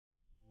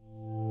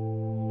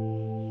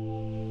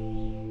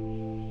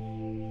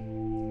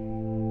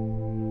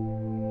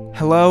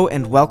Hello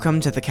and welcome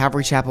to the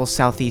Calvary Chapel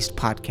Southeast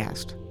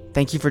podcast.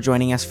 Thank you for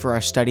joining us for our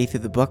study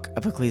through the book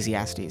of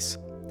Ecclesiastes.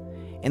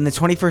 In the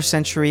 21st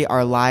century,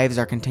 our lives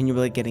are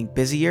continually getting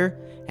busier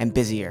and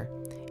busier.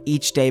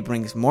 Each day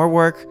brings more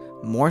work,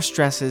 more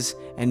stresses,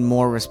 and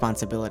more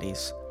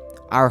responsibilities.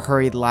 Our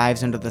hurried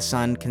lives under the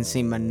sun can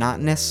seem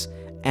monotonous,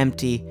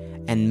 empty,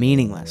 and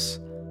meaningless.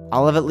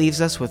 All of it leaves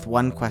us with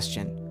one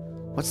question: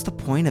 what's the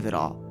point of it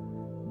all?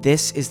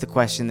 This is the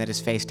question that is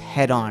faced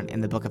head-on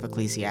in the book of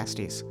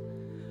Ecclesiastes.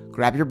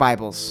 Grab your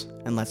Bibles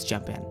and let's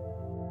jump in.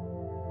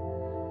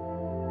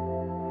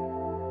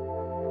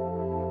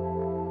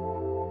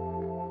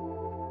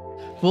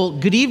 Well,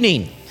 good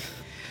evening.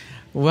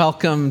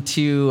 Welcome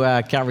to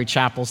Calvary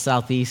Chapel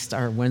Southeast,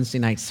 our Wednesday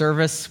night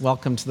service.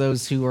 Welcome to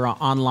those who are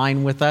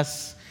online with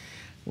us.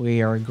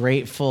 We are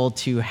grateful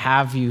to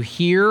have you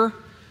here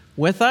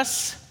with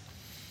us.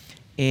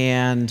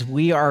 And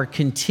we are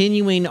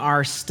continuing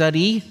our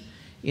study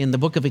in the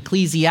book of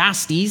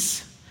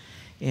Ecclesiastes.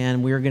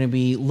 And we're going to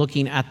be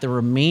looking at the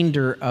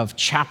remainder of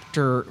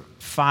chapter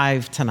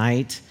 5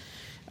 tonight.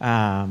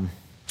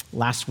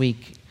 Last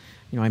week,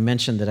 I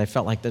mentioned that I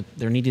felt like that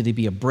there needed to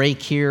be a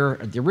break here.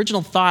 The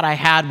original thought I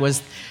had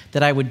was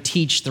that I would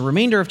teach the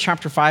remainder of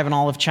chapter 5 and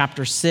all of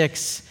chapter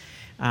 6,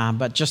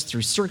 but just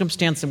through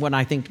circumstance and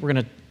whatnot, I think we're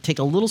going to take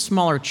a little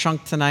smaller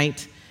chunk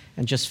tonight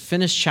and just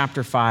finish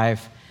chapter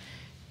 5,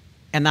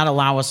 and that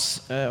allow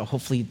us,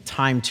 hopefully,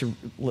 time to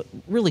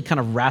really kind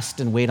of rest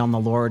and wait on the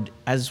Lord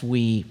as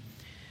we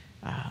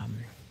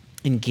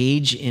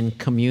engage in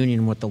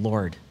communion with the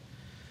Lord.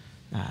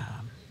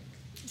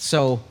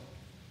 So,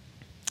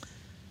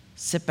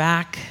 sit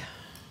back.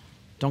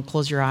 Don't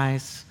close your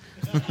eyes.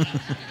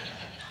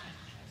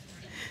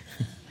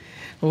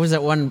 What was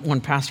that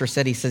one pastor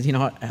said? He said,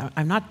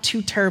 I'm not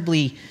too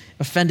terribly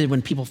offended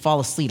when people fall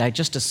asleep. I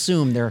just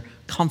assume they're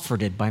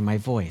comforted by my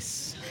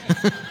voice.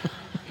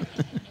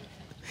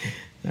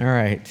 All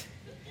right.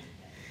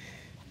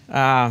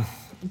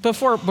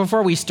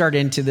 Before we start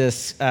into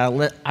this,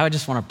 I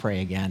just want to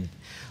pray again.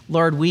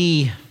 Lord,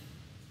 we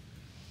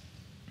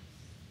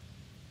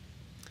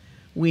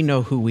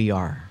know who we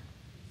are.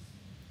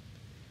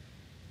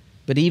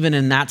 But even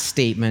in that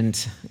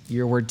statement,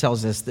 your word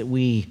tells us that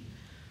we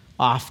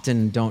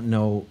often don't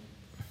know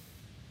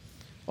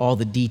all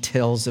the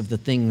details of the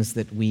things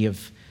that we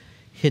have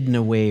hidden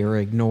away or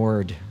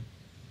ignored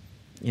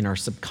in our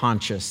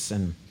subconscious,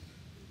 and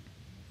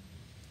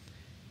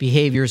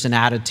behaviors and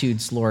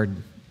attitudes, Lord,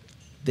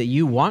 that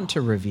you want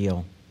to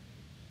reveal.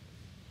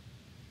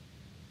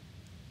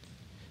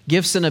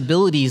 Gifts and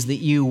abilities that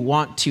you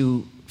want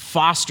to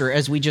foster,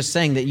 as we just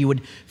sang, that you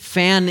would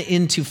fan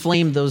into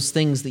flame those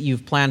things that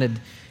you've planted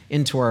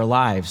into our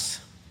lives.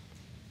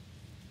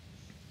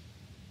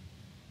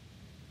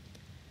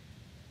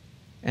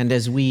 And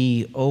as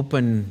we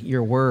open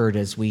your word,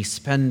 as we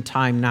spend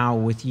time now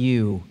with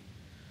you,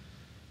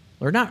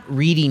 we're not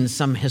reading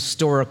some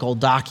historical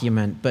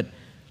document, but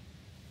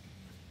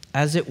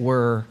as it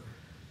were,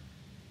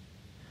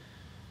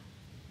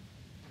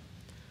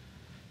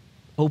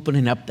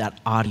 opening up that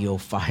audio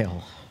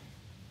file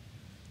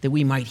that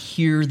we might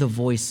hear the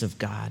voice of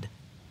God,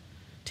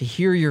 to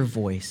hear your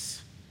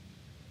voice,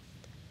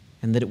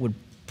 and that it would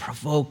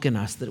provoke in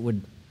us, that it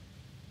would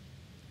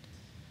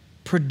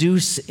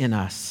produce in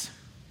us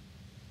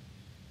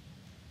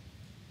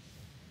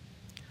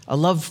a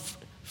love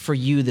for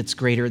you that's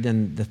greater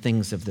than the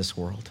things of this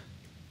world.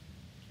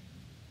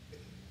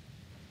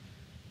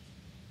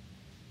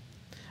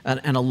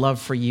 And a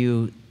love for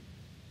you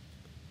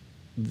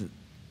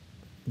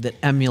that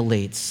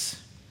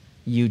emulates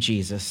you,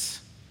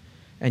 Jesus,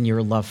 and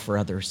your love for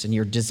others, and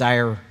your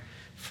desire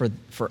for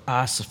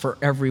us, for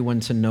everyone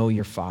to know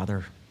your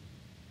Father.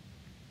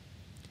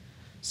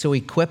 So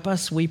equip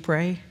us, we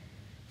pray,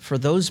 for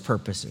those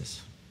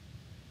purposes.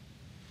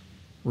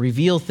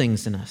 Reveal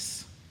things in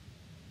us.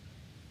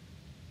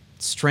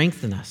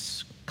 Strengthen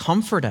us.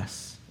 Comfort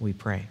us, we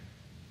pray.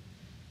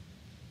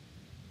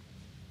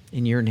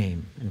 In your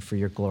name and for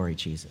your glory,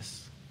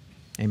 Jesus.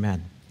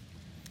 Amen.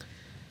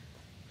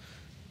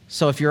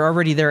 So if you're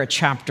already there at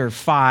chapter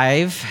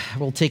 5,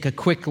 we'll take a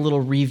quick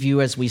little review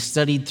as we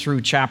studied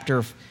through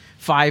chapter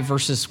 5,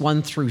 verses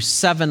 1 through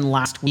 7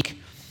 last week.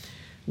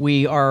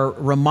 We are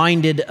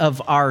reminded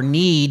of our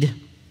need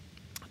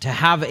to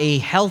have a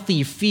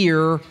healthy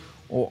fear,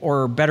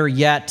 or better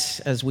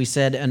yet, as we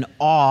said, an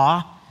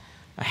awe,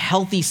 a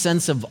healthy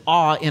sense of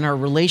awe in our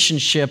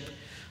relationship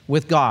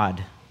with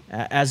God.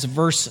 As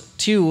verse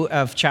 2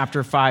 of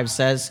chapter 5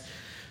 says,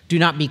 do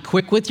not be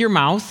quick with your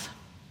mouth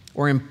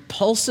or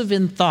impulsive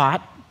in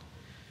thought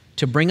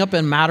to bring up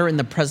a matter in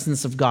the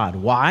presence of God.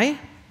 Why?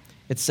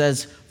 It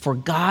says, for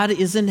God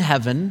is in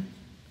heaven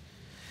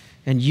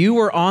and you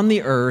are on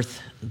the earth,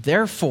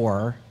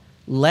 therefore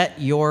let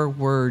your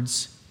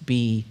words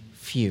be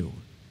few.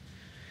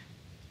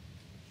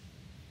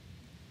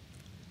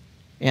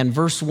 And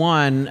verse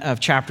 1 of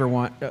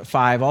chapter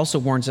 5 also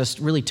warns us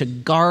really to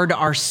guard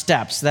our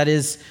steps. That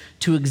is,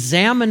 to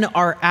examine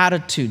our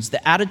attitudes,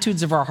 the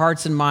attitudes of our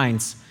hearts and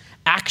minds,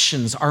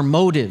 actions, our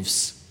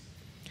motives.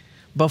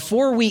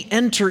 before we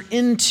enter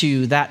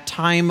into that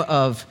time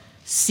of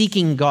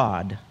seeking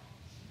God,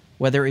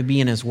 whether it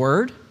be in His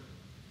Word,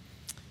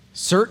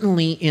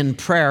 certainly in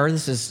prayer,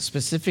 this is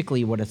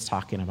specifically what it's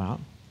talking about,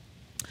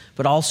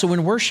 but also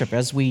in worship,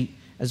 as we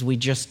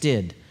just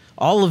did.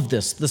 All of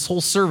this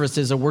whole service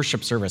is a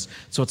worship service.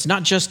 So it's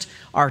not just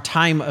our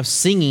time of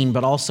singing,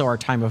 but also our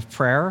time of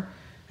prayer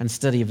and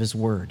study of His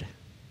Word.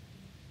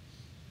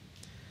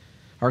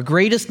 Our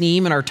greatest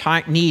need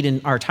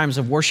in our times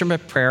of worship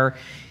and prayer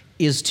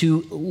is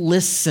to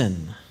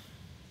listen.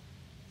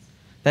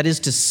 That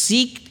is to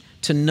seek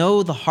to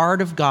know the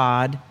heart of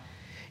God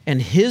and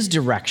His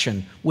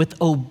direction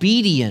with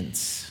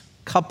obedience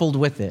coupled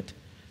with it,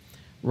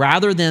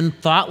 rather than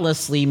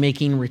thoughtlessly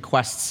making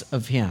requests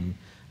of Him.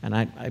 And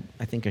I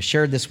think I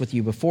shared this with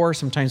you before.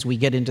 Sometimes we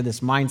get into this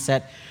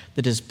mindset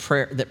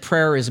that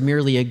prayer is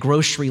merely a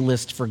grocery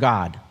list for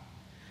God.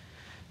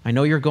 I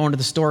know you're going to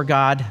the store,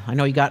 God. I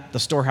know you got the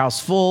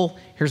storehouse full.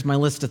 Here's my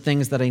list of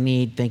things that I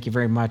need. Thank you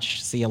very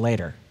much. See you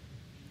later.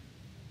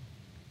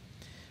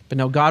 But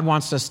no, God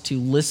wants us to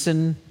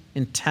listen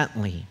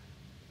intently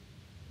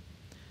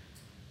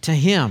to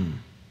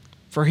Him,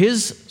 for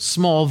His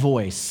small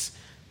voice,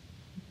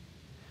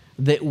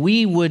 that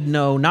we would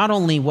know not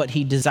only what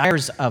He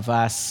desires of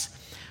us,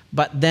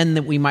 but then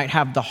that we might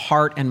have the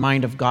heart and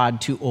mind of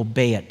God to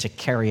obey it, to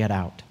carry it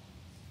out.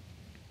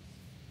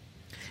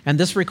 And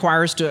this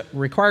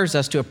requires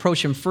us to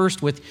approach Him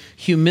first with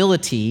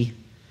humility,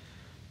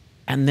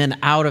 and then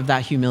out of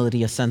that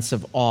humility, a sense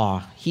of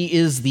awe. He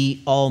is the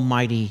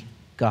Almighty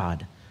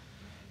God,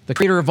 the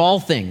Creator of all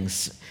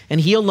things,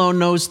 and He alone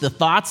knows the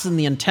thoughts and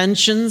the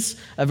intentions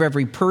of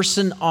every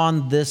person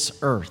on this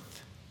earth.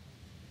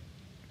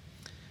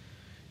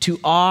 To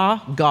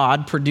awe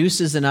God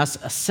produces in us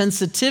a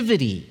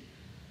sensitivity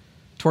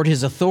toward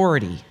His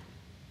authority,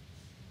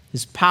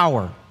 His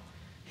power,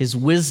 His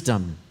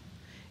wisdom,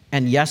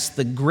 and yes,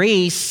 the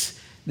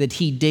grace that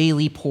He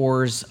daily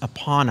pours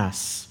upon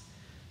us,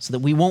 so that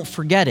we won't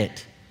forget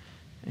it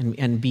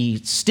and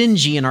be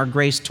stingy in our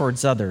grace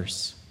towards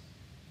others.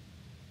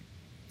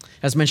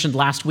 As mentioned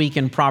last week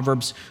in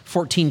Proverbs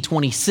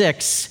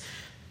 14:26,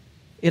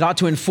 it ought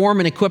to inform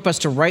and equip us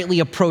to rightly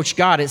approach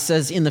God. It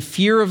says, "In the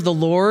fear of the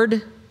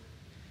Lord,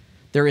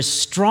 there is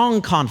strong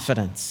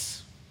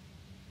confidence,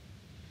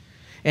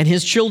 and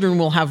His children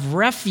will have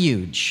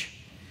refuge.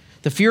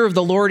 The fear of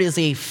the Lord is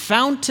a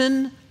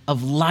fountain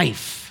of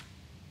life,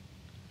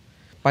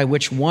 by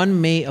which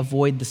one may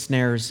avoid the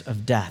snares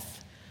of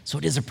death." So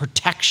it is a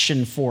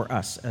protection for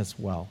us as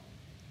well.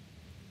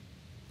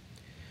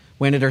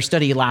 We ended our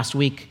study last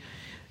week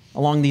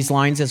along these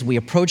lines. As we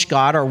approach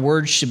God, our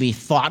words should be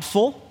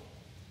thoughtful,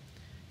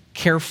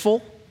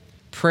 careful,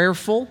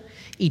 prayerful,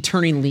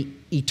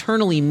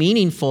 eternally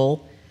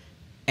meaningful,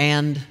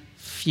 and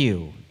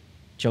few.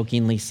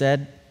 Jokingly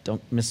said,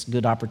 don't miss a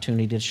good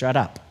opportunity to shut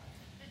up.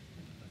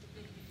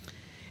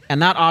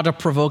 And that ought to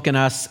provoke in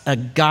us a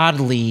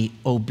godly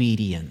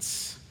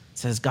obedience. It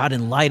says, God,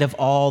 in light of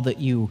all that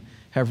you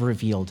have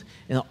revealed,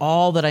 and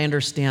all that I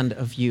understand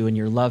of you and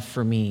your love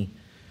for me,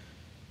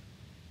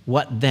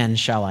 what then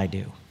shall I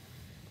do?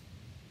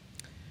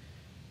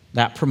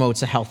 That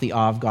promotes a healthy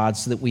awe of God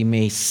so that we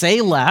may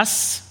say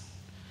less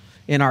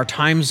in our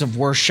times of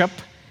worship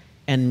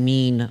and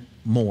mean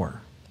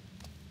more.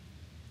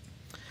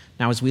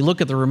 Now, as we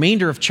look at the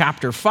remainder of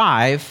chapter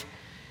 5,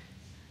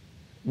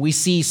 we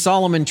see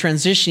Solomon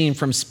transitioning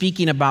from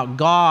speaking about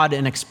God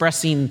and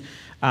expressing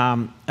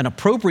an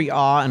appropriate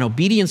awe and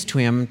obedience to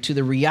Him to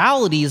the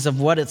realities of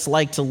what it's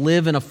like to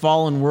live in a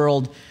fallen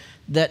world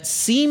that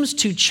seems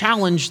to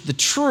challenge the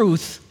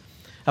truth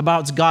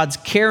about God's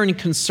care and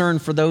concern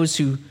for those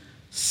who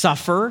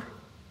suffer,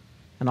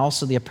 and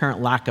also the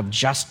apparent lack of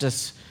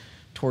justice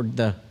toward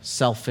the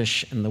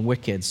selfish and the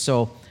wicked.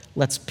 So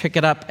let's pick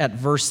it up at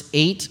verse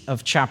 8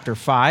 of chapter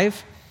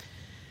 5.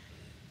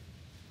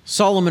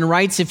 Solomon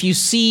writes, "If you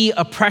see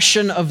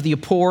oppression of the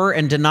poor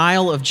and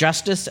denial of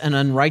justice and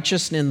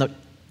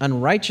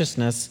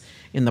unrighteousness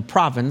in the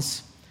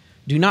province,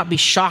 do not be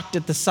shocked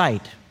at the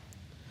sight.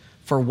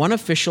 For one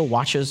official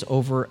watches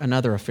over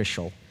another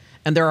official,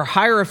 and there are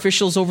higher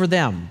officials over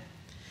them.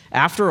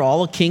 After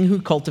all, a king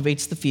who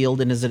cultivates the field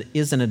and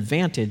is an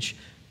advantage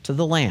to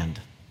the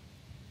land."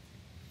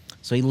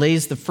 So he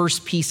lays the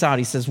first piece out.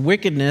 He says,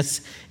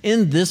 wickedness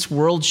in this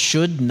world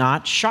should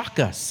not shock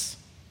us.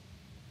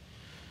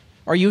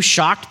 Are you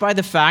shocked by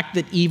the fact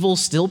that evil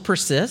still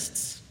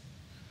persists?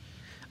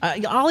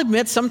 I'll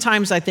admit,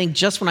 sometimes I think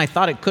just when I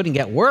thought it couldn't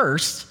get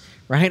worse,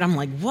 right? I'm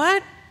like,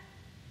 what?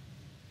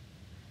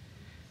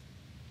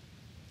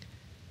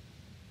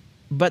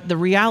 But the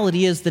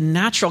reality is the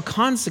natural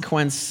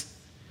consequence,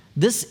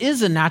 this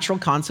is a natural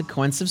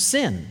consequence of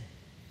sin.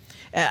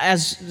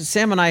 As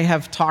Sam and I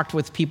have talked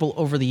with people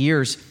over the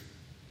years,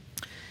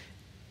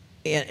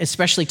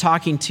 especially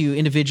talking to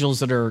individuals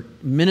that are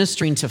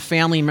ministering to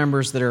family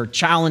members that are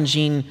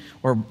challenging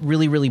or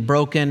really, really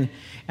broken,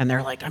 and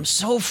they're like, I'm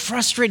so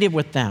frustrated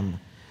with them.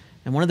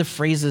 And one of the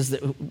phrases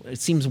that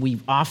it seems we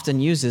often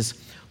use is,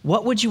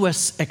 what would you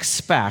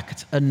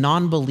expect a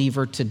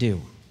non-believer to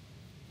do?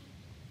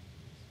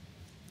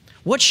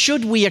 What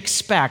should we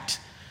expect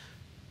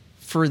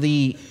for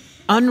the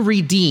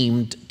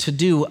unredeemed to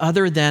do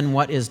other than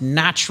what is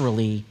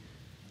naturally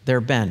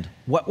their bend?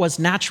 What was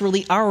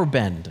naturally our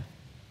bend?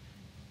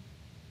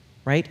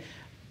 Right?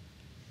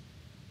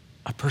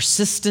 A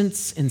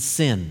persistence in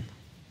sin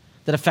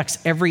that affects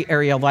every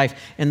area of life.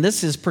 And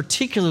this is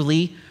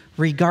particularly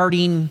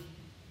regarding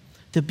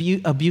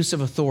the abuse of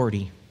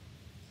authority.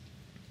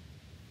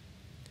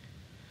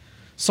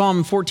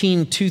 Psalm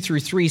 14,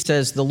 2-3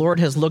 says, "The Lord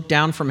has looked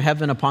down from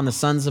heaven upon the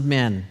sons of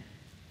men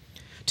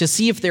to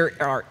see if there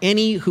are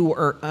any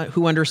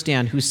who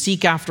understand, who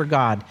seek after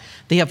God.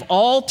 They have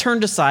all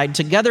turned aside.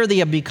 Together they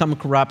have become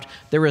corrupt.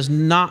 There is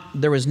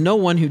no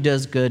one who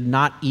does good,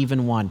 not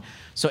even one."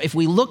 So if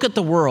we look at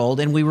the world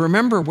and we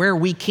remember where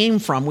we came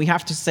from, we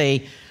have to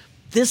say,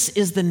 this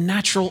is the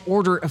natural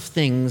order of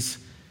things.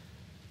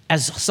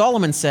 As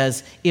Solomon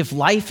says, if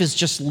life is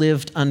just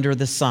lived under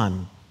the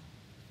sun,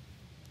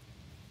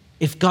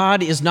 if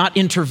God is not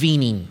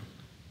intervening,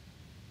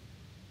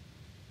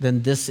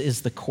 then this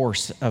is the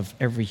course of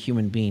every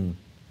human being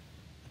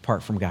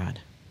apart from God.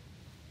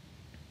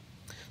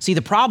 See,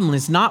 the problem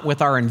is not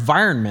with our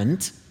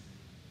environment.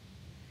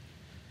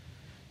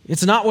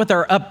 It's not with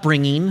our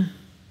upbringing.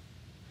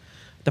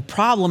 The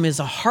problem is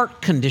a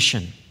heart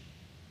condition.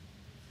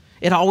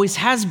 It always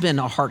has been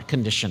a heart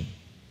condition.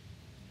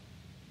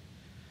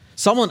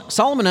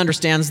 Solomon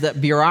understands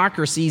that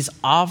bureaucracies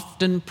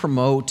often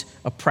promote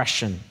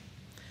oppression.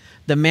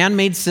 The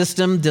man-made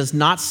system does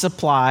not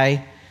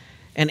supply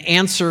an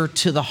answer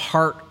to the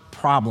heart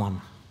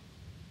problem.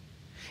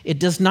 It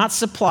does not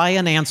supply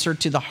an answer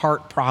to the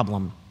heart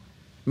problem,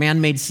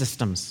 man-made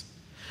systems.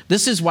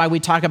 This is why we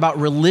talk about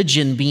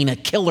religion being a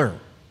killer.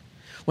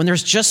 When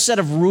there's just a set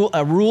of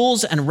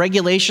rules and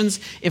regulations,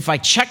 if I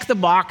check the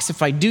box,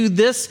 if I do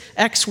this,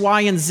 X,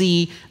 Y, and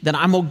Z, then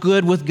I'm all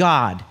good with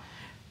God.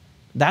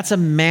 That's a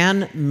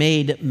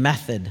man-made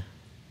method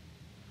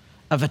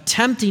of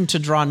attempting to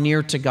draw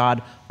near to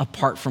God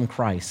apart from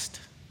Christ.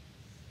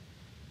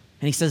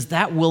 And he says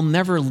that will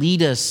never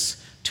lead us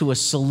to a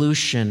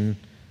solution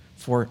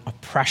for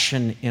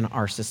oppression in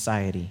our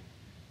society.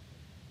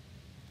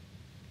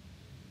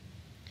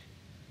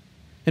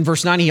 In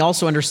verse 9, he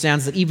also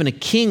understands that even a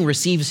king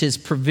receives his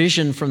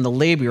provision from the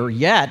laborer,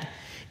 yet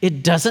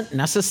it doesn't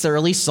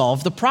necessarily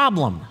solve the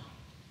problem.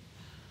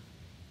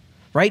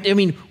 Right? I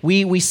mean,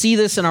 we see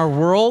this in our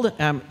world.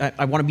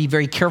 I want to be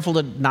very careful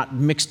to not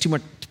mix too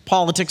much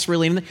politics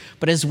really in there.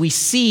 But as we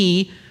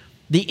see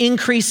the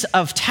increase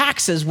of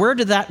taxes, where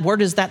does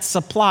that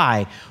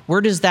supply?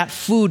 Where does that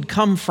food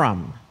come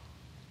from?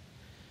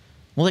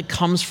 Well, it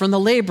comes from the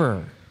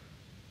laborer.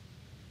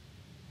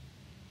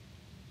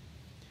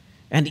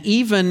 And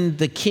even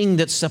the king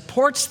that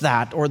supports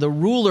that, or the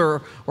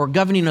ruler or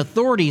governing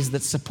authorities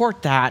that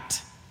support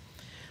that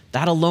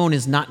alone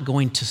is not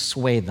going to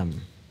sway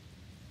them.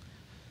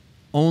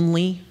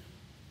 Only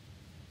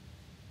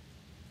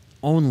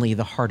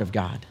the heart of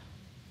God.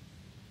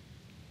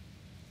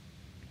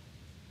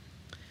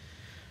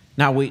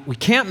 Now, we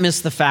can't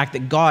miss the fact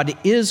that God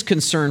is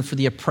concerned for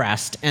the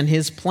oppressed, and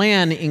his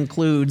plan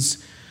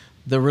includes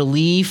the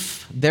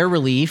relief, their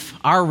relief,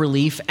 our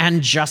relief,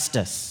 and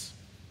justice.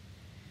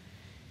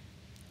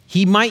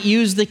 He might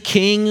use the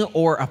king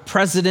or a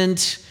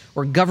president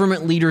or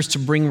government leaders to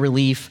bring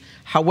relief.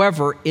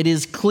 However, it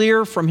is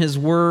clear from his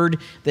word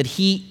that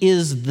he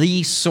is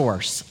the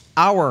source,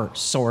 our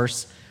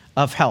source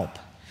of help.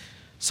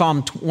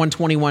 Psalm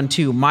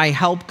 121:2, "My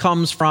help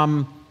comes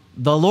from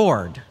the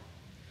Lord,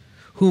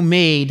 who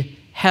made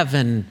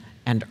heaven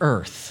and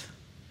earth."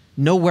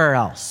 Nowhere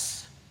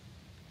else.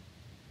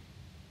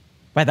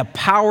 By the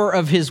power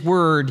of his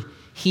word,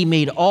 he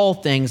made all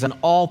things, and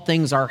all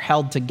things are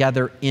held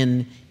together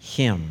in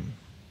him.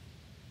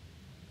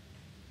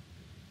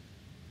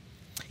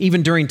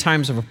 Even during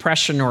times of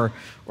oppression or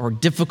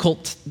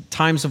difficult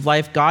times of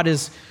life, God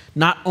is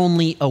not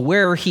only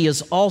aware, he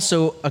is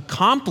also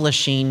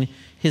accomplishing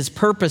his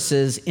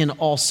purposes in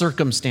all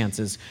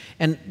circumstances.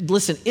 And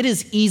listen, it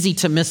is easy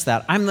to miss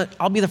that.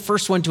 I'll be the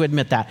first one to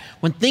admit that.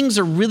 When things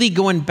are really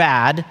going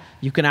bad,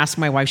 you can ask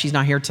my wife, she's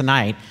not here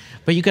tonight,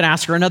 but you can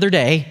ask her another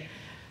day.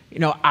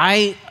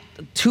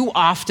 Too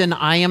often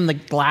I am the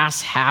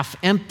glass half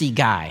empty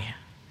guy.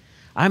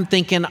 I'm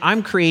thinking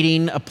I'm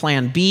creating a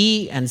plan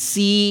B and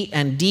C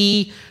and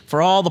D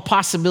for all the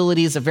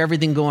possibilities of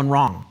everything going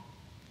wrong.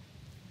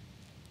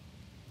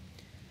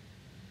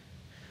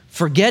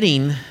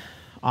 Forgetting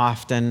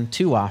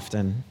too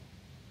often,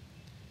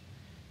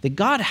 that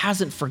God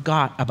hasn't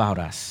forgot about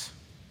us.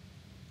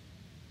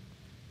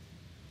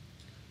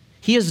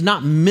 He has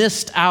not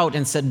missed out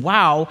and said,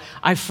 wow,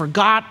 I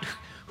forgot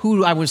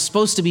who I was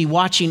supposed to be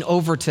watching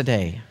over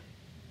today.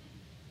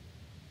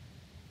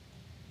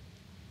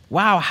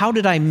 Wow, how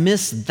did I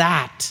miss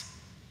that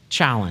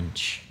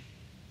challenge?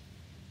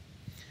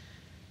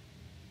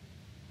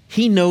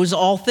 He knows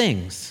all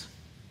things.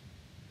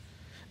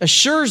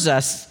 Assures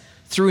us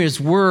through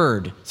his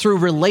word, through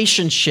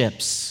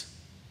relationships,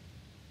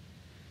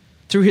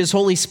 through his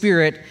Holy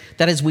Spirit,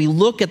 that as we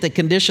look at the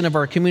condition of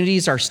our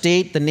communities, our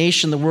state, the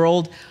nation, the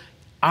world,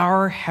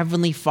 our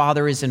Heavenly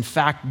Father is in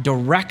fact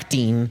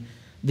directing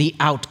the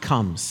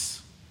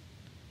outcomes.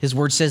 His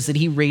word says that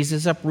he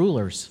raises up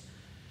rulers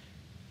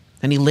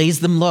and he lays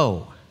them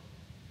low.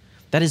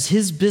 That is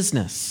his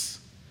business.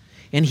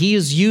 And he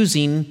is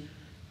using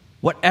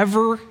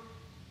whatever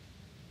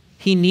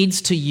he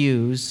needs to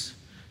use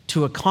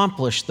to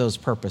accomplish those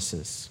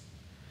purposes.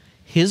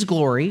 His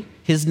glory,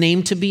 his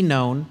name to be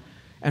known,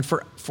 and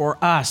for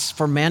us,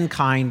 for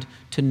mankind,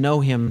 to know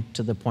him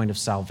to the point of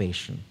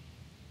salvation.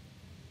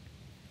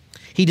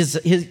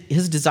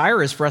 His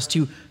desire is for us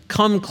to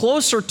come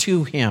closer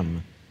to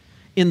him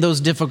in those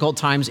difficult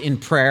times, in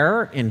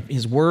prayer, in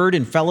his word,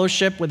 in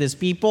fellowship with his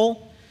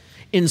people,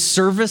 in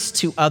service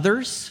to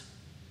others,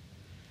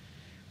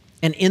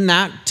 and in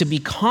that to be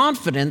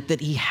confident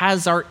that he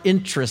has our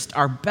interest,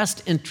 our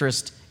best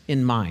interest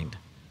in mind.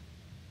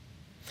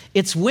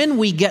 It's when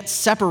we get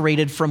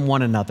separated from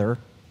one another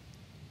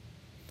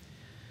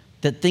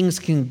that things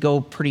can go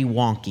pretty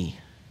wonky.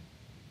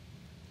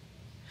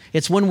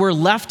 It's when we're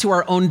left to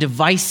our own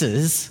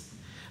devices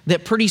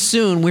that pretty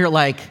soon we're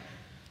like,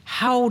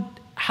 how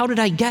did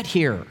I get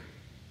here?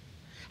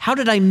 How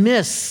did I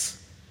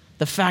miss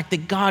the fact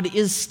that God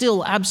is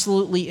still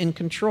absolutely in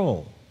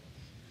control?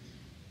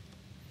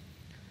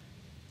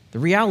 The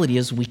reality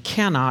is we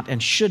cannot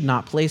and should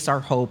not place our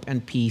hope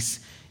and peace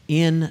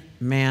in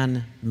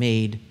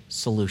man-made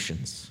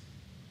solutions.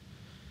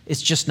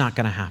 It's just not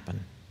going to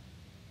happen.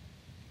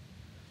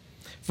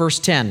 Verse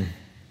 10,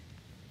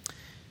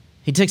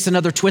 he takes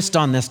another twist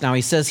on this now.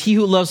 He says, "He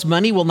who loves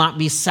money will not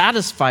be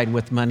satisfied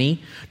with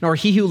money, nor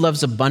he who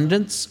loves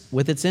abundance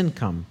with its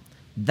income.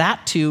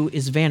 That too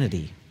is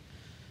vanity.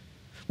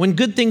 When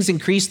good things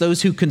increase,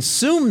 those who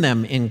consume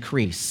them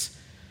increase.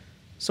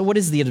 So what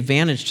is the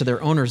advantage to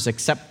their owners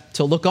except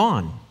to look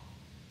on?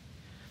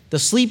 The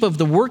sleep of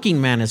the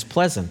working man is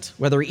pleasant,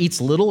 whether he eats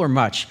little or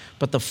much,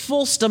 but the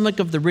full stomach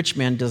of the rich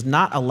man does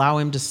not allow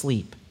him to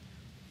sleep.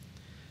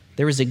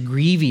 There is a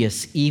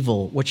grievous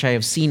evil which I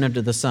have seen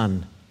under the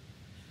sun,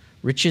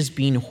 riches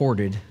being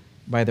hoarded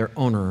by their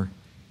owner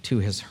to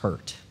his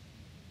hurt.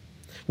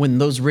 When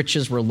those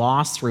riches were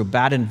lost through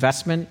bad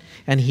investment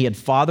and he had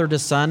fathered a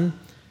son,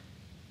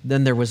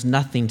 then there was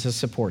nothing to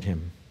support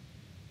him.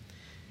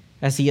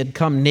 As he had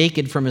come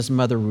naked from his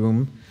mother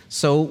womb,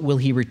 so will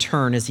he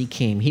return as he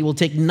came. He will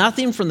take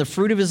nothing from the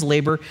fruit of his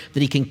labor that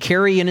he can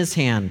carry in his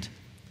hand.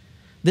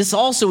 This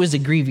also is a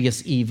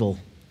grievous evil.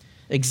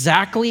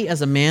 Exactly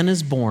as a man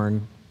is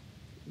born,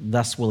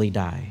 thus will he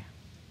die.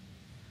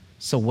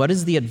 So what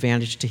is the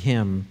advantage to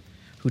him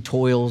who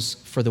toils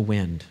for the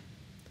wind?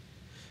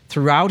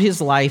 Throughout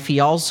his life, he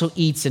also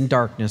eats in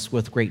darkness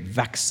with great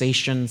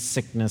vexation,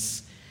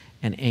 sickness,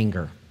 and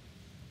anger."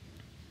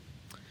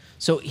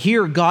 So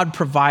here God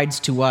provides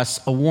to us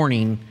a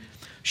warning.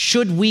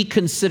 Should we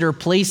consider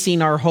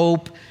placing our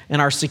hope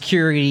and our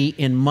security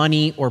in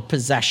money or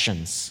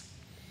possessions,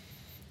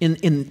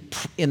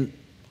 in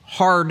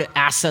hard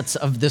assets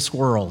of this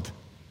world?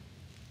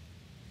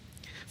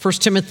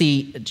 1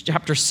 Timothy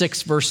chapter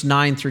 6, verse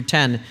 9 through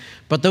 10,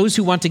 "But those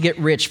who want to get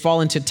rich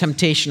fall into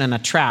temptation and a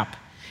trap,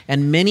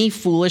 and many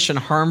foolish and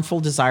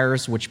harmful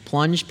desires which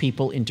plunge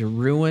people into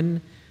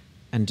ruin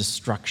and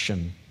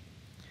destruction.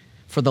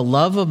 For the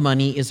love of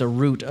money is a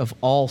root of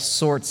all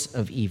sorts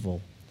of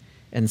evil,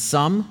 and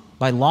some,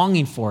 by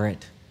longing for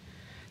it,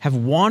 have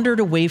wandered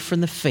away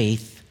from the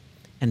faith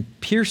and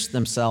pierced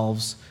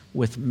themselves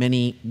with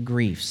many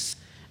griefs."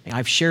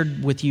 I've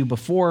shared with you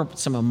before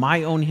some of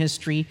my own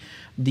history.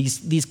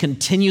 These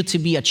continue to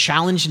be a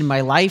challenge in my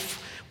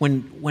life.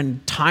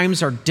 When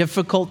times are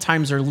difficult,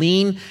 times are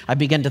lean, I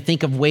begin to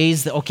think of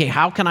ways that, okay,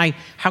 how can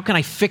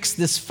I fix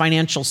this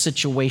financial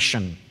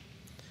situation?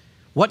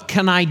 What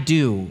can I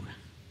do?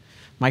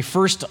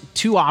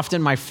 Too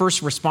often, my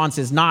first response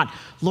is not,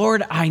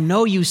 "Lord, I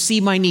know you see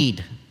my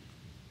need."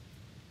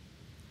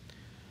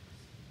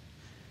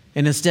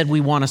 And instead,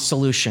 we want a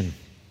solution.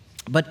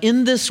 But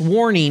in this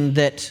warning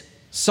that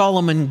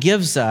Solomon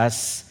gives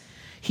us,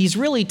 he's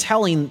really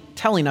telling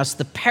us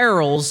the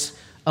perils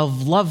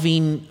of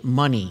loving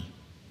money.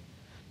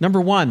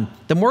 Number one,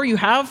 the more you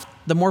have,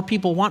 the more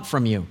people want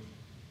from you.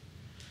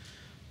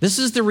 This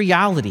is the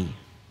reality.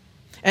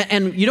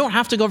 And you don't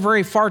have to go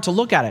very far to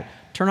look at it.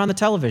 Turn on the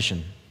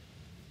television.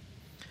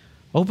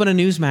 Open a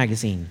news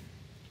magazine.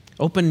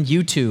 Open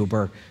YouTube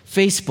or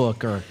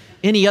Facebook or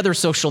any other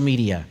social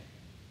media.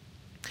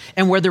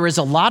 And where there is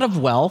a lot of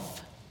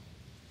wealth,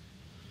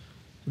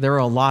 there are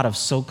a lot of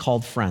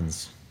so-called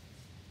friends.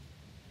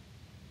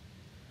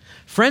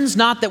 Friends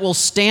not that will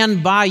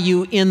stand by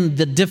you in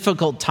the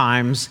difficult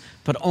times,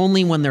 but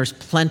only when there's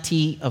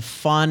plenty of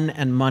fun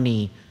and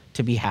money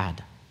to be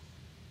had.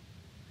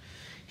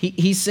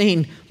 He's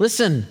saying,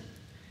 listen,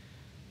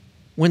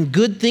 when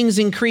good things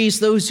increase,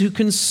 those who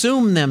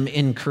consume them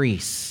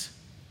increase.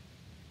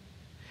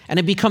 And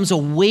it becomes a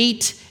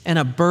weight and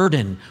a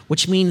burden,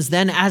 which means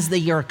then as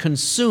they are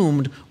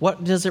consumed,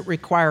 what does it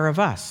require of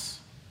us?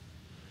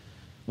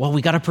 Well,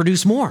 we got to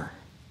produce more,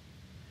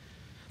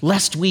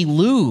 lest we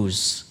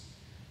lose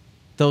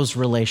those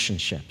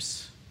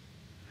relationships,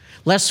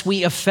 lest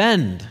we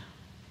offend.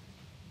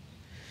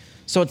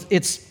 So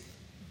it's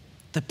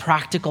the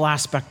practical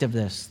aspect of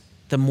this.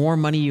 The more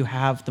money you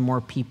have, the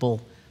more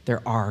people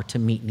there are to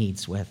meet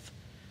needs with.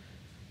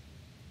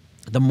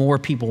 The more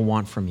people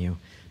want from you.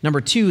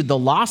 Number 2, the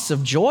loss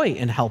of joy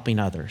in helping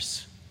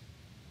others.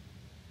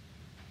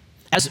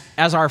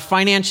 As our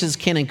finances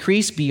can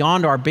increase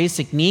beyond our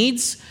basic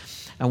needs,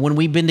 and when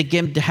we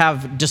begin to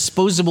have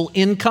disposable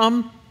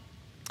income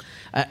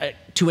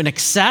to an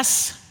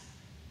excess,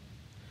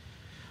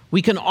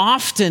 we can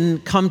often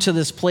come to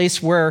this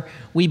place where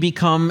we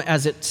become,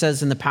 as it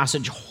says in the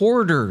passage,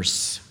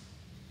 hoarders.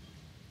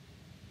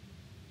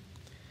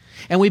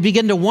 And we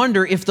begin to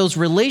wonder if those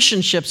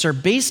relationships are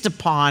based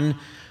upon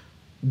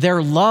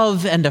their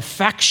love and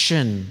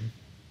affection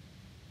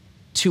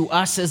to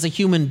us as a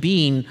human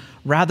being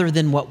rather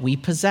than what we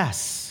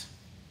possess.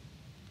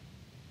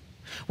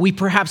 We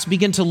perhaps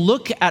begin to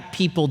look at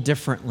people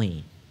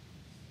differently.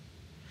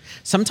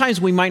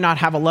 Sometimes we might not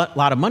have a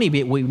lot of money,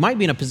 but we might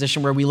be in a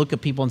position where we look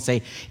at people and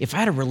say, if I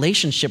had a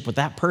relationship with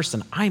that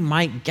person, I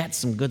might get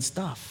some good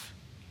stuff.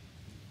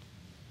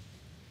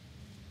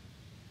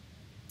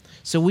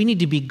 So we need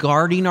to be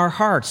guarding our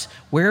hearts.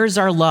 Where is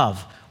our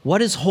love?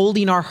 What is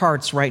holding our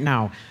hearts right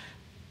now?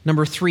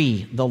 Number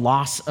 3, the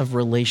loss of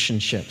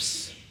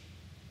relationships.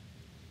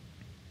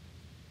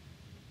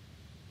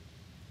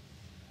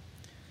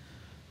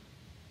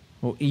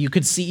 Well, you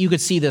could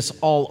see this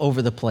all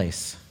over the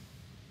place.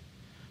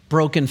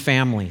 Broken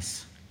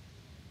families,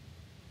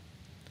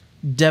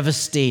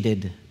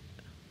 devastated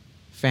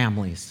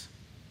families.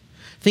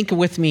 Think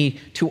with me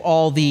to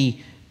all the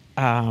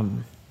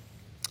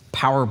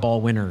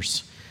Powerball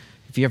winners.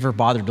 If you ever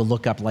bothered to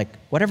look up, like,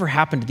 whatever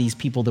happened to these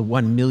people that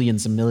won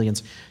millions and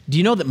millions? Do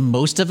you know that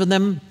most of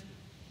them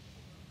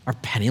are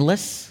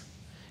penniless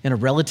in a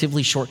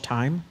relatively short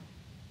time?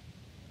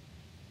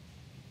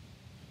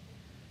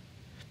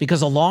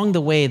 Because along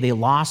the way, they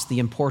lost the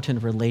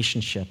important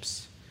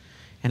relationships,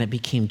 and it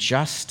became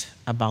just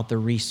about the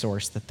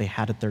resource that they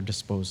had at their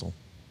disposal.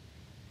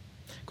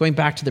 Going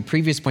back to the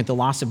previous point, the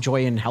loss of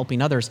joy in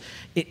helping others,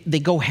 they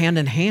go hand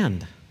in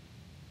hand.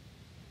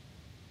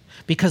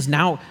 Because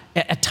now,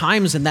 at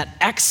times in that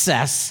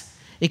excess,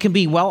 it can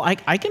be, well,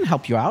 I can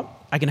help you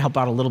out. I can help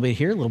out a little bit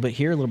here, a little bit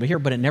here, a little bit here,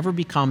 but it never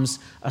becomes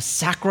a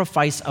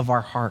sacrifice of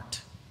our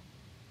heart.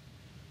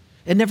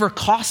 It never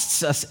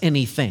costs us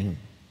anything.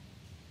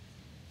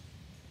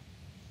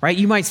 Right?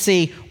 You might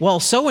say, well,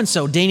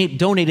 so-and-so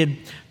donated,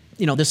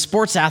 this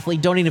sports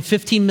athlete donated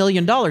 $15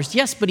 million.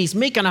 Yes, but he's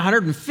making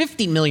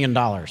 $150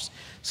 million.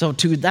 So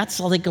that's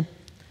like a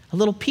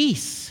little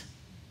piece.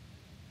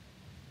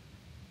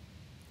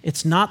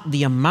 It's not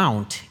the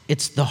amount,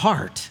 it's the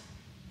heart.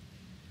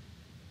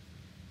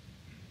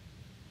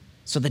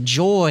 So the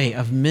joy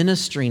of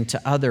ministering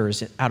to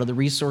others out of the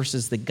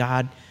resources that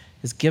God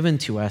has given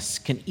to us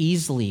can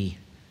easily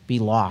be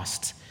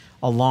lost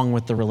along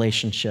with the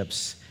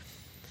relationships.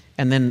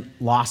 And then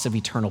loss of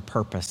eternal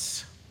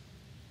purpose.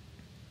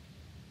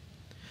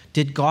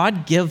 Did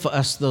God give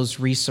us those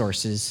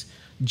resources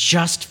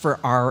just for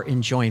our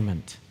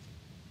enjoyment?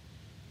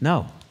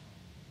 No.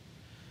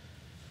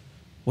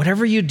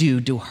 Whatever you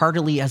do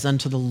heartily as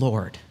unto the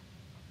Lord,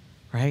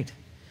 right?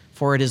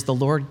 For it is the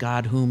Lord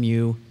God whom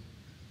you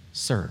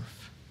serve.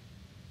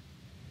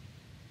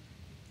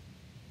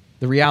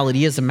 The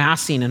reality is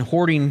amassing and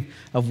hoarding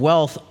of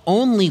wealth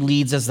only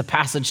leads, as the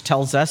passage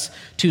tells us,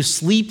 to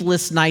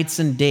sleepless nights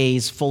and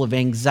days full of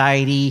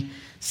anxiety,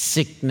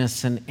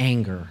 sickness, and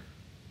anger.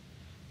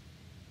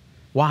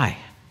 Why?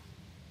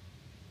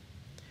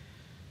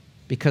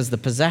 Because the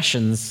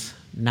possessions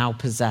now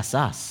possess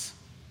us.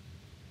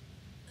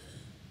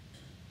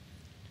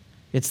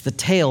 It's the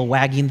tail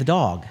wagging the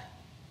dog.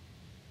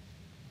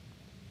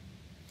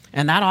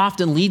 And that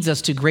often leads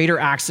us to greater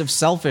acts of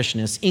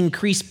selfishness,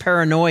 increased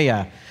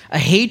paranoia, a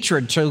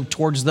hatred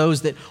towards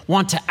those that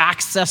want to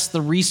access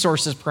the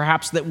resources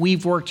perhaps that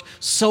we've worked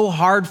so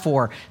hard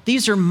for.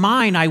 These are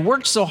mine. I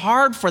worked so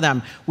hard for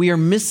them. We are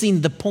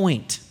missing the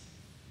point.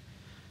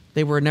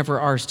 They were never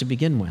ours to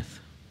begin with.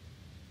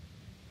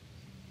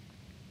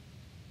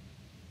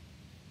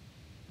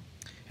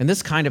 And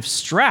this kind of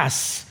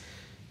stress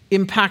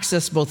impacts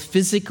us both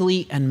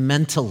physically and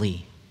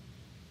mentally.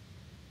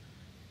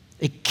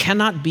 It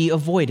cannot be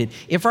avoided.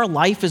 If our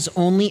life is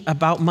only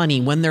about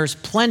money, when there's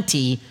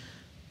plenty,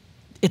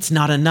 it's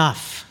not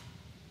enough.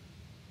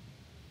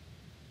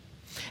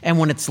 And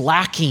when it's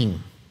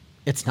lacking,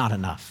 it's not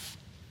enough.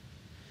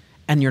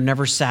 And you're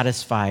never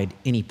satisfied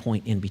any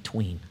point in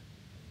between.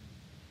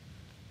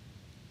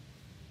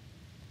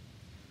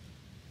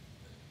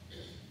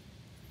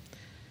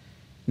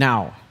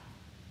 Now,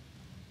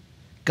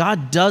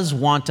 God does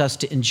want us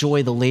to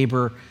enjoy the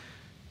labor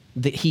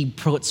that he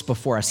puts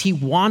before us. He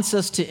wants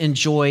us to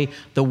enjoy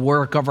the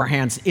work of our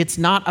hands. It's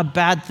not a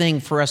bad thing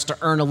for us to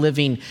earn a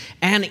living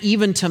and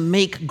even to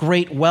make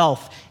great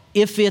wealth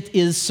if it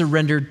is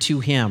surrendered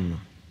to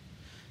him.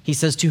 He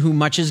says, to whom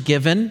much is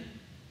given,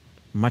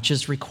 much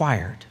is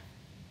required.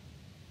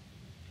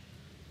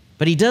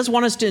 But he does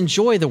want us to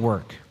enjoy the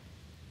work.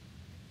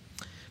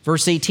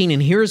 Verse 18,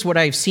 and here's what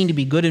I've seen to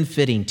be good and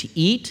fitting, to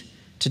eat,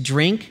 to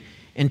drink,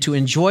 and to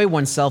enjoy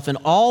oneself in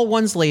all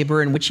one's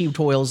labor in which he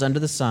toils under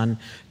the sun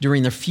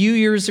during the few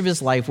years of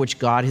his life which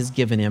God has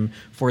given him,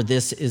 for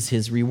this is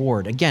his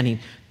reward. Again,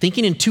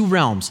 thinking in two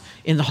realms.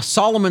 In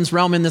Solomon's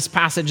realm in this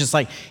passage, it's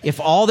like, if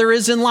all there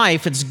is in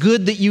life, it's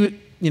good that you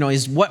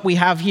is what we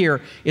have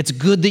here, it's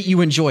good that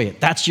you enjoy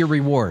it. That's your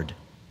reward.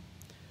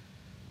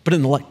 But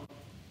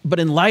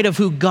in light of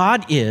who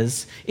God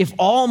is, if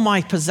all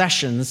my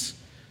possessions,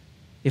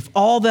 if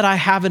all that I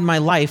have in my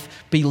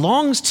life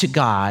belongs to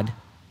God,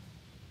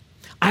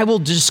 I will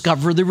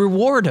discover the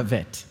reward of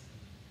it.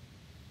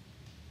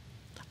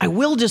 I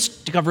will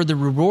discover the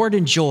reward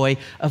and joy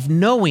of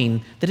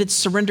knowing that it's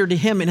surrendered to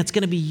him and it's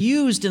going to be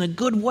used in a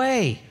good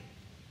way.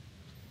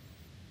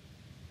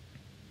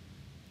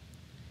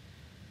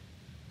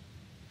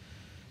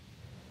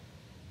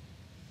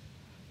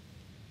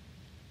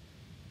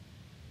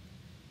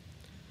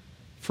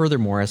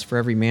 Furthermore, as for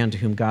every man to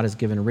whom God has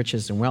given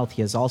riches and wealth,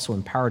 he has also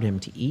empowered him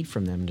to eat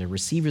from them, to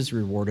receive his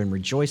reward and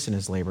rejoice in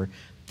his labor.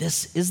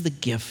 This is the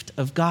gift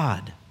of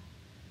God.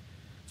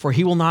 For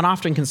he will not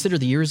often consider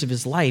the years of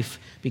his life,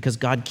 because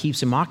God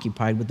keeps him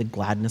occupied with the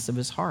gladness of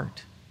his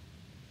heart.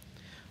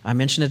 I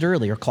mentioned it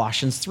earlier,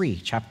 Colossians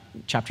 3,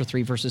 chapter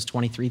 3, verses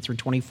 23 through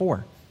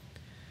 24.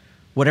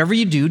 Whatever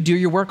you do, do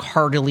your work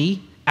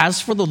heartily,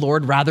 as for the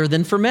Lord rather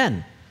than for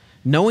men,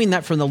 knowing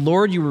that from the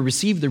Lord you will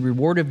receive the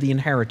reward of the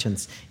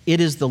inheritance.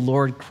 It is the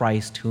Lord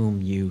Christ whom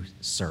you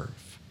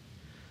serve.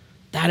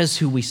 That is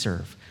who we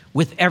serve,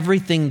 with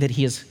everything that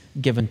he has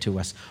given to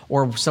us,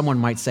 or someone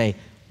might say,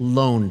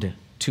 loaned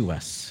to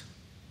us.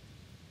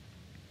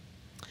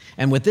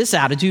 And with this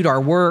attitude, our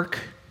work,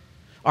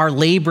 our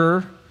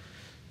labor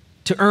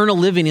to earn a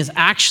living is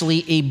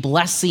actually a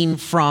blessing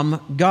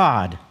from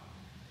God.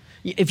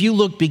 If you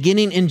look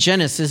beginning in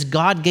Genesis,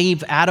 God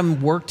gave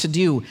Adam work to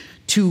do.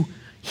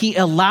 He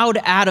allowed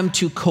Adam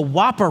to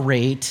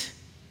cooperate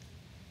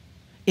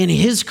in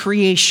his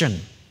creation.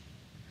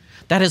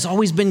 That has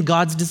always been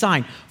God's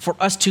design, for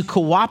us to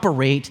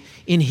cooperate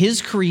in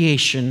his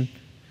creation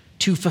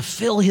to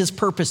fulfill his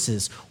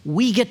purposes.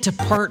 We get to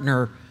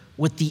partner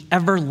with the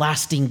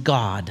everlasting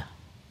God,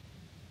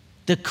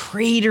 the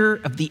creator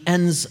of the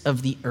ends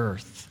of the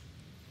earth.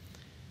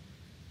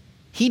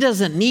 He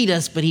doesn't need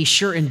us, but he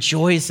sure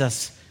enjoys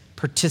us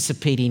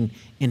participating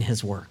in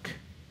his work.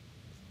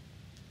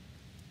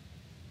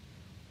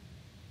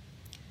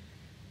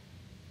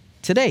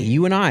 Today,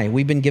 you and I,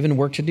 we've been given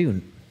work to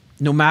do,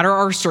 no matter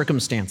our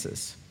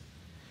circumstances.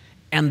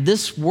 And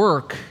this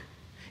work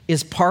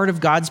is part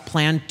of God's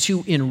plan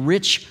to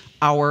enrich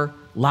our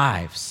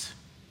lives.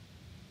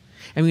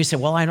 And we say,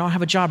 well, I don't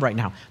have a job right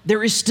now.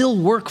 There is still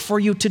work for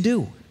you to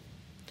do.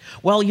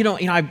 Well,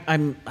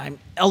 I'm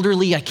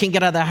elderly, I can't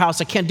get out of the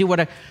house, I can't do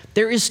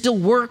there is still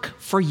work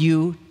for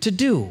you to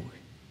do.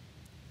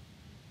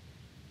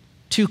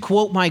 To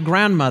quote my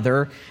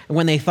grandmother,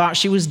 when they thought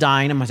she was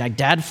dying, and my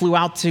dad flew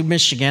out to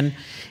Michigan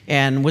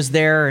and was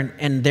there,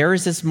 and there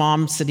is this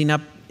mom sitting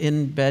up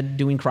in bed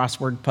doing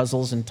crossword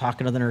puzzles and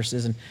talking to the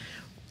nurses, and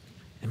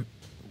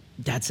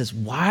Dad says,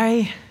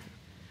 why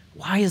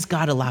is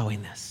God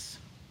allowing this?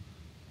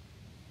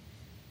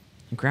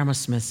 And Grandma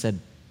Smith said,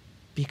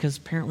 because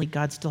apparently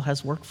God still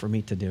has work for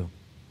me to do.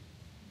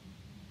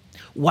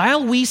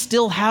 While we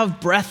still have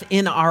breath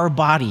in our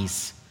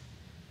bodies,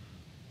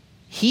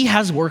 he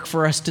has work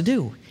for us to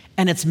do.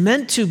 And it's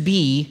meant to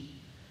be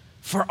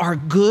for our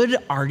good,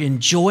 our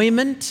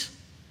enjoyment,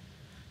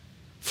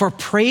 for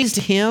praise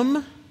to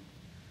him,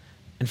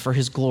 and for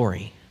his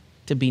glory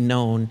to be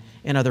known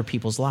in other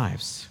people's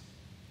lives.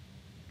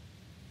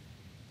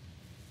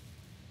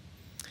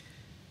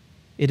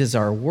 It is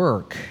our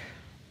work.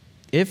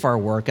 If our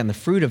work and the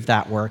fruit of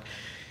that work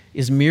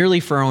is merely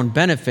for our own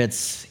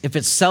benefits, if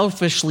it's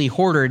selfishly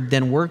hoarded,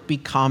 then work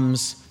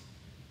becomes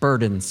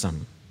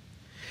burdensome.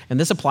 And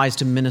this applies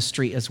to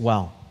ministry as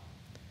well.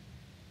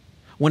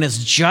 When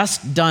it's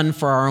just done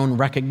for our own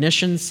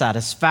recognition,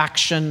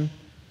 satisfaction,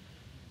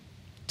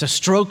 to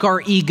stroke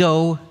our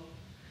ego,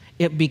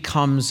 it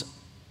becomes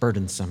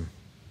burdensome.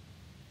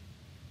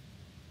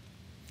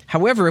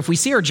 However, if we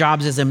see our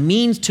jobs as a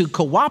means to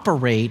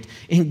cooperate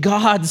in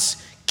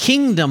God's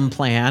kingdom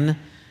plan,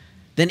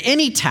 then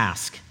any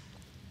task,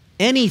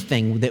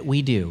 anything that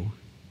we do,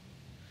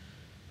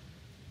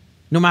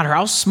 no matter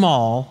how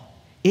small,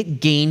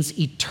 it gains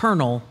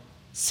eternal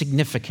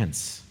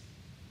significance.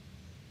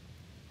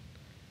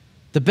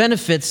 The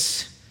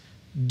benefits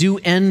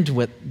don't end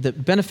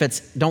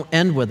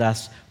with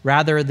us,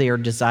 rather they are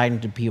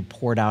designed to be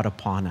poured out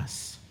upon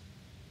us.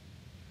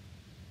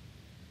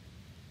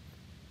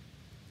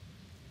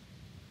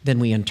 Then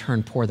we in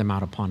turn pour them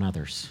out upon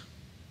others.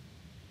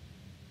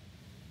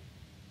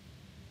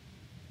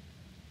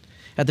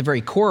 At the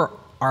very core,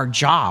 our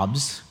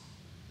jobs,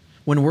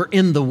 when we're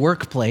in the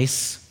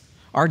workplace,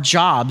 our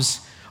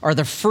jobs are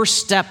the first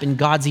step in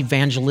God's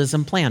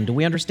evangelism plan. Do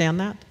we understand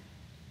that?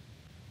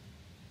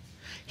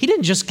 He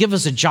didn't just give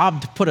us a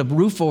job to put a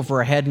roof over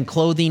our head and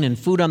clothing and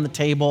food on the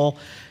table,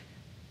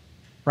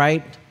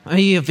 right?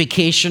 A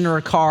vacation or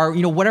a car,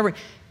 whatever.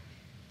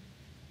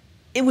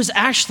 It was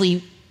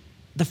actually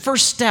the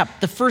first step,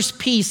 the first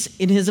piece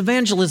in his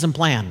evangelism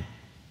plan.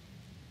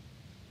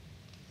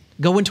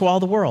 Go into all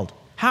the world.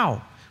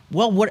 How?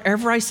 Well,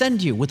 whatever I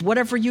send you, with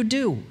whatever you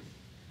do.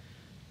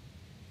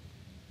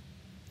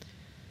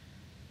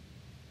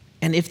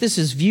 And if this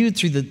is viewed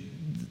through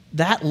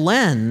that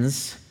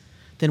lens,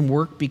 then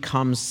work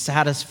becomes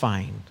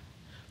satisfying,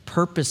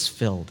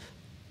 purpose-filled.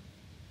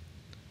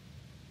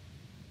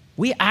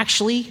 We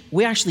actually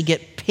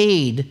get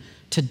paid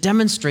to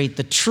demonstrate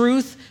the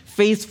truth,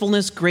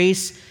 faithfulness,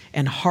 grace,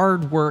 and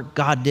hard work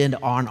God did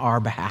on our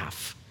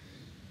behalf.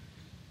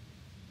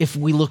 If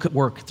we look at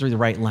work through the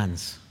right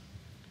lens,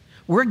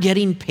 we're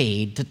getting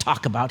paid to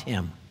talk about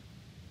him.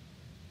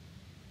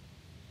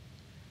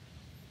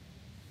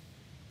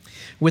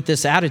 With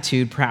this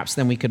attitude, perhaps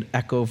then we could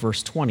echo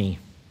verse 20.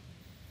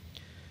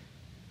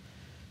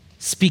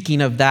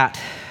 Speaking of that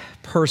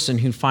person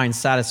who finds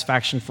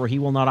satisfaction, for he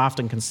will not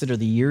often consider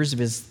the years of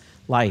his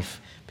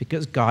life,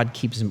 because God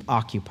keeps him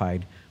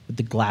occupied with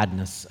the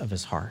gladness of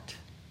his heart.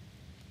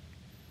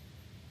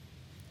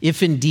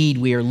 If indeed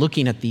we are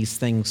looking at these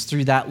things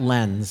through that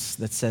lens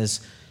that says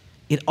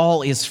it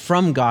all is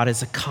from God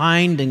as a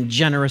kind and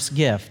generous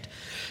gift,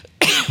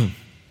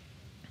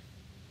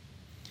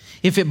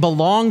 if it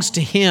belongs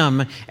to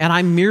him and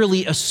I'm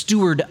merely a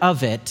steward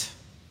of it,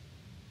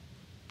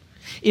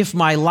 if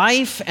my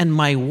life and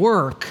my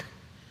work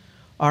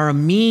are a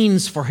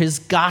means for his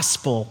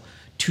gospel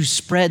to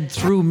spread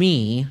through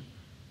me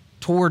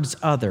towards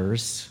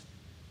others,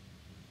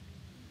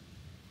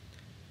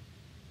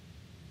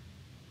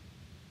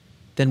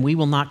 then we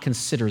will not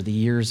consider the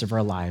years of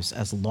our lives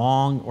as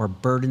long or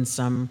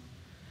burdensome,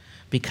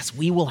 because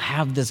we will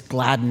have this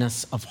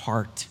gladness of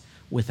heart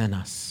within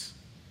us.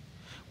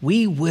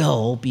 We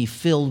will be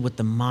filled with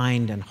the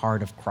mind and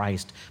heart of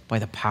Christ by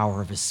the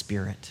power of his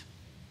Spirit.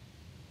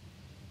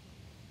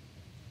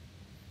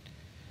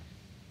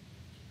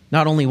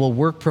 Not only will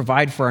work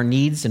provide for our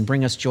needs and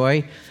bring us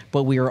joy,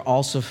 but we are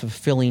also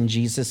fulfilling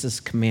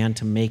Jesus' command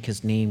to make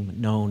his name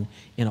known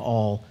in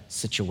all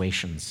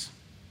situations.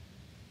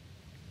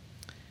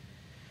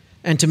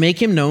 And to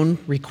make him known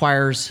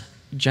requires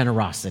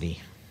generosity.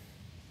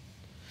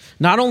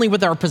 Not only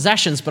with our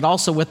possessions, but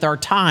also with our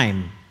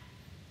time.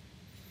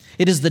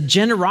 It is the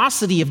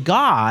generosity of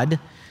God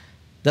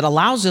that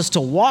allows us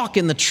to walk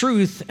in the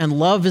truth and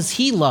love as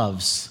he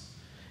loves.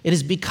 It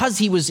is because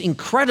he was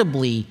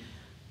incredibly,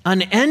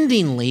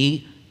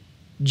 unendingly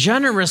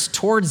generous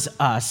towards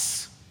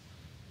us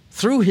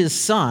through his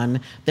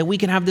Son that we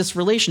can have this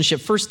relationship.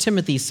 1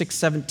 Timothy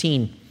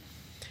 6:17.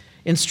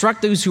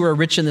 Instruct those who are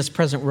rich in this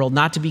present world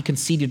not to be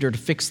conceited or to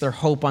fix their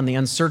hope on the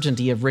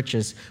uncertainty of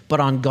riches,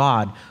 but on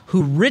God,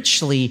 who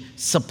richly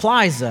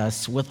supplies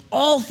us with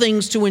all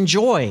things to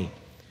enjoy.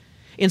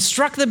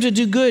 Instruct them to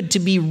do good, to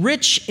be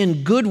rich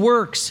in good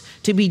works,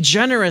 to be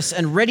generous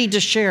and ready to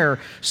share,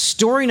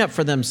 storing up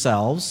for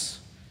themselves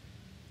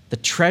the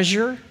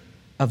treasure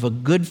of a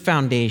good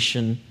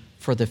foundation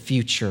for the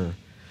future,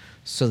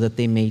 so that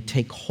they may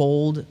take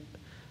hold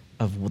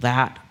of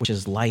that which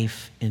is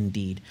life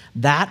indeed.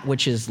 That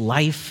which is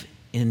life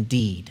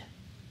indeed.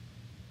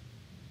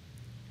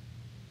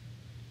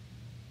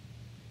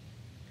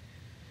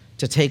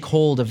 To take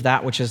hold of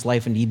that which is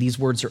life indeed. These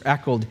words are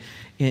echoed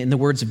in the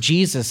words of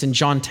Jesus in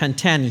John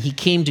 10:10. He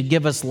came to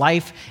give us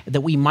life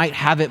that we might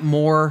have it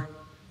more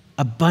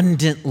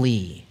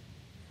abundantly,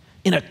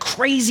 in a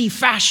crazy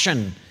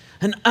fashion,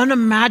 an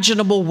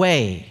unimaginable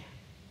way.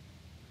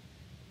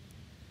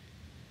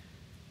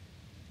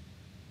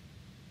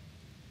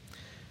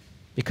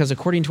 Because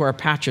according to our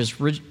passage,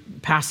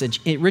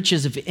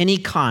 riches of any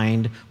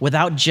kind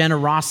without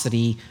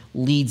generosity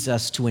leads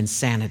us to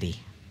insanity.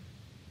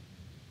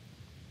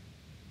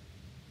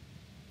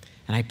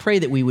 And I pray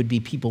that we would be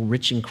people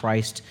rich in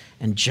Christ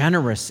and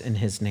generous in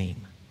his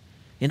name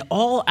in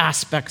all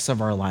aspects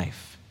of our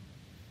life.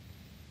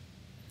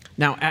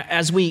 Now,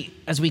 as we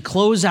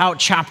close out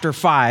chapter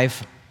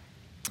 5,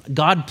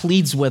 God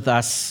pleads with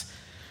us,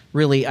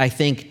 really, I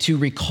think, to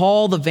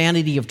recall the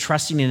vanity of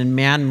trusting in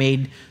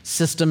man-made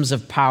systems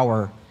of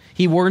power.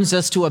 He warns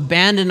us to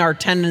abandon our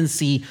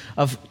tendency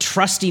of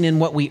trusting in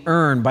what we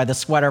earn by the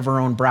sweat of our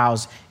own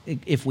brows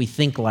if we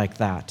think like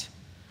that.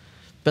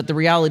 But the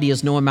reality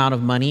is no amount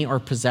of money or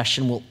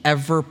possession will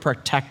ever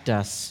protect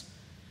us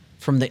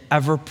from the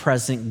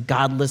ever-present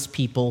godless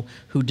people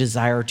who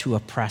desire to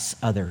oppress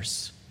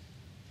others.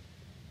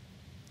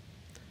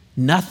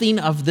 Nothing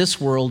of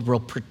this world will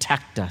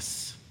protect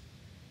us.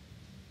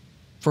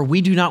 For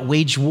we do not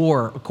wage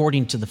war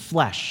according to the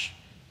flesh,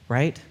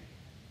 right?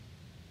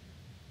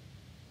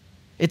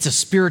 It's a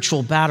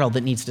spiritual battle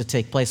that needs to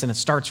take place, and it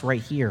starts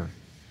right here,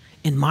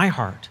 in my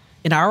heart,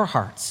 in our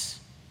hearts.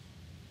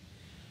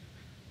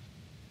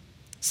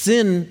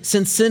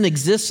 Since sin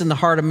exists in the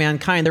heart of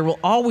mankind, there will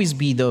always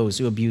be those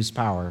who abuse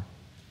power.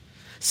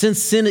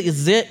 Since sin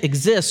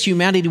exists,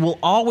 humanity will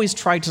always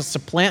try to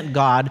supplant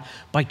God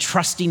by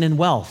trusting in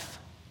wealth.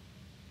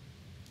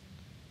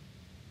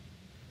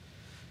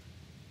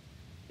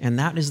 And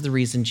that is the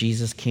reason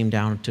Jesus came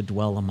down to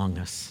dwell among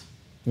us,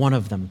 one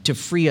of them, to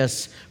free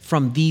us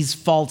from these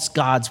false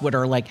gods that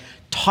are like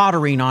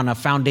tottering on a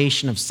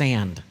foundation of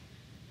sand.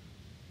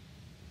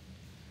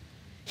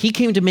 He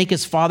came to make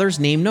his Father's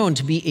name known,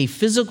 to be a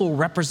physical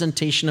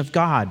representation of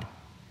God.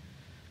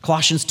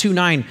 Colossians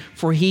 2:9,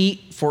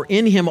 for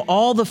in him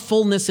all the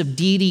fullness of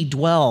deity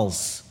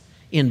dwells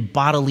in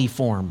bodily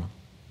form.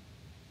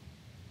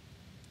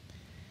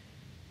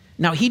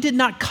 Now, he did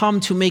not come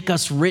to make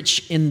us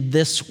rich in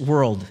this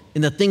world,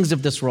 in the things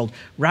of this world.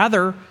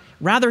 Rather,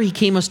 he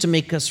came us to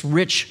make us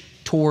rich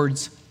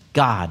towards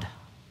God,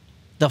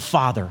 the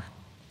Father,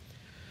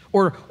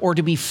 or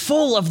to be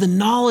full of the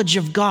knowledge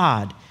of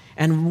God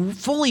and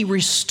fully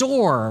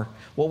restore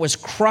what was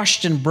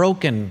crushed and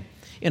broken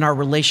in our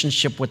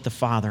relationship with the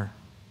Father.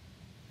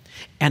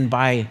 And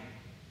by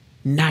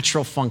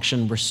natural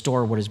function,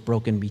 restore what is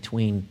broken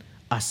between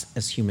us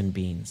as human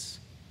beings.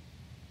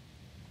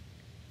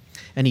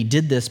 And he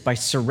did this by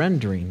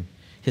surrendering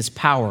his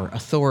power,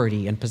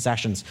 authority, and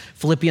possessions.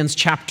 Philippians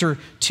chapter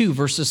 2,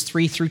 verses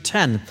 3 through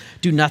 10.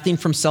 Do nothing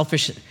from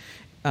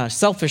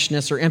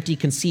selfishness or empty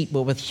conceit,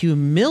 but with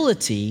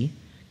humility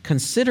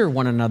consider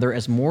one another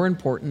as more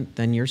important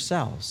than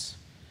yourselves.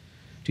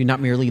 Do not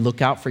merely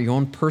look out for your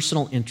own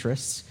personal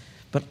interests,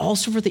 but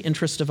also for the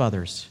interest of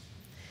others.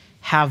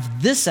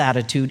 Have this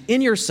attitude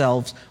in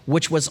yourselves,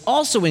 which was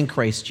also in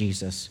Christ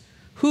Jesus,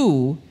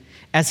 who,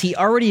 as he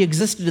already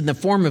existed in the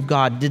form of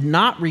God, did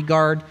not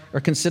regard or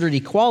consider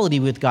equality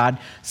with God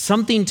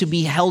something to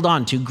be held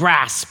on to,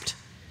 grasped,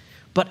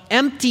 but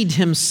emptied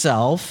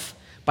himself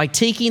by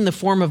taking the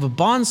form of a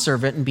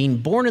bondservant and being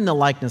born in the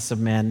likeness of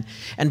men,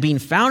 and being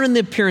found in the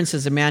appearance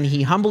as a man,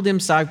 he humbled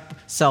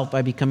himself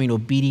by becoming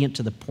obedient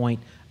to the point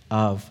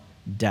of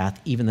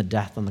death, even the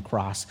death on the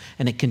cross.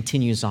 And it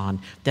continues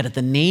on, that at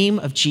the name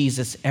of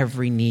Jesus,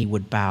 every knee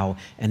would bow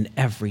and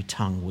every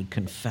tongue would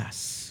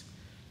confess.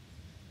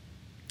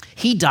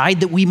 He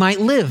died that we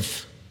might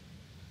live,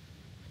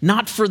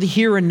 not for the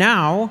here and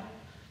now,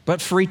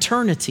 but for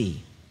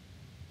eternity.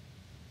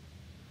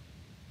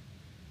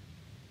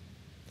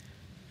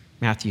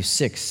 Matthew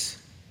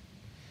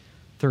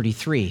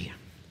 6:33,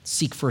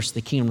 seek first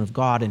the kingdom of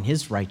God and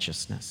his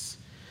righteousness,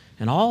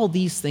 and all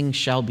these things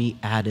shall be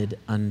added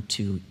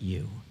unto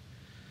you.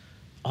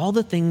 All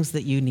the things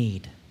that you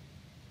need,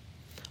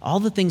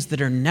 all the things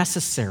that are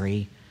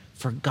necessary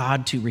for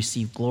God to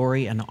receive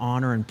glory and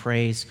honor and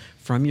praise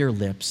from your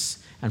lips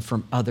and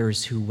from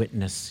others who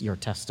witness your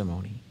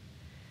testimony.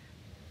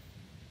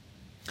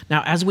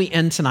 Now, as we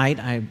end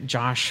tonight,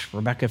 Josh,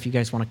 Rebecca, if you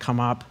guys want to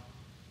come up,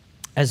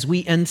 as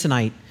we end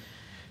tonight,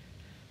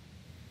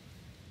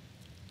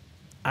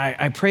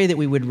 I pray that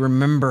we would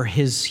remember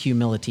his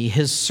humility,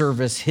 his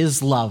service,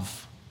 his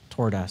love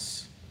toward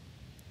us.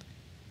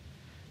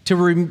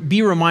 To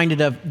be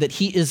reminded of that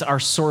he is our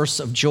source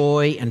of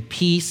joy and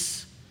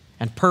peace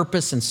and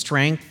purpose and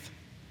strength,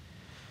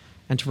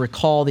 and to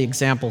recall the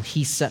example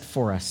he set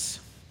for us.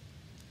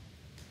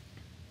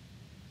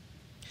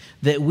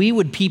 That we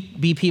would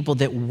be people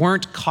that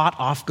weren't caught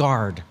off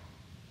guard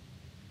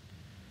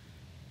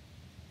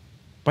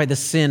by the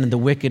sin and the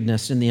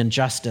wickedness and the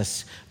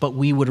injustice, but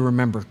we would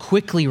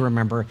quickly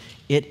remember,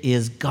 it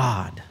is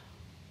God.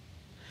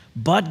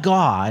 But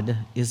God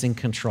is in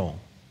control.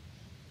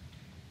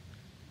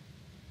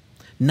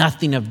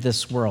 Nothing of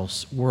this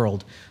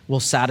world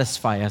will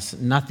satisfy us.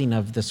 Nothing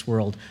of this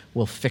world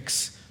will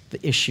fix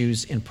the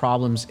issues and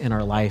problems in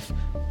our life.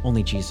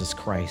 Only Jesus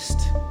Christ.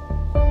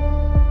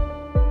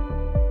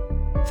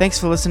 Thanks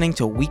for listening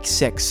to week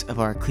 6 of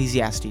our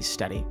Ecclesiastes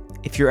study.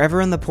 If you're ever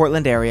in the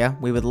Portland area,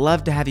 we would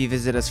love to have you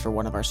visit us for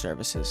one of our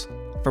services.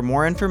 For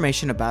more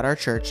information about our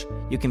church,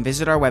 you can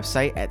visit our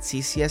website at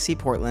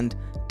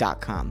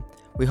ccseportland.com.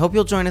 We hope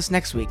you'll join us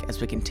next week as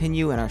we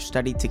continue in our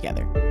study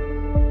together.